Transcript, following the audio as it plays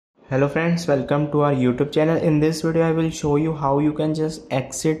Hello friends, welcome to our YouTube channel. In this video I will show you how you can just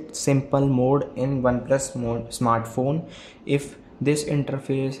exit simple mode in OnePlus smartphone if this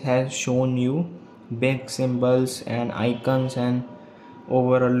interface has shown you big symbols and icons and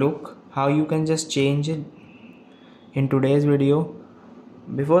overall look, how you can just change it in today's video.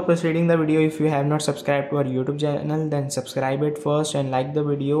 Before proceeding the video, if you have not subscribed to our YouTube channel, then subscribe it first and like the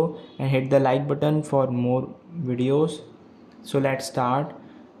video and hit the like button for more videos. So let's start.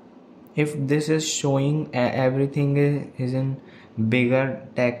 If this is showing everything is in bigger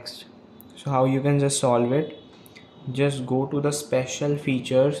text, so how you can just solve it? Just go to the special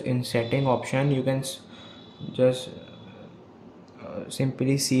features in setting option. You can just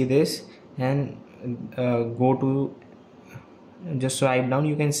simply see this and go to, just swipe down.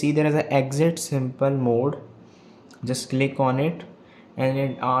 You can see there is an exit simple mode. Just click on it and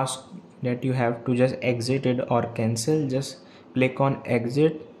it asks that you have to just exit it or cancel. Just click on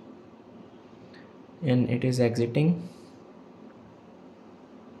exit and it is exiting,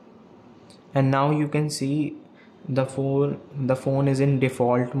 and now you can see the phone is in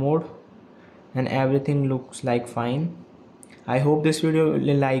default mode and everything looks like fine. I hope this video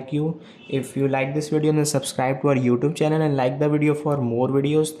will like you. If you like this video, then subscribe to our YouTube channel and like the video for more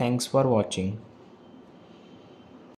videos. Thanks for watching.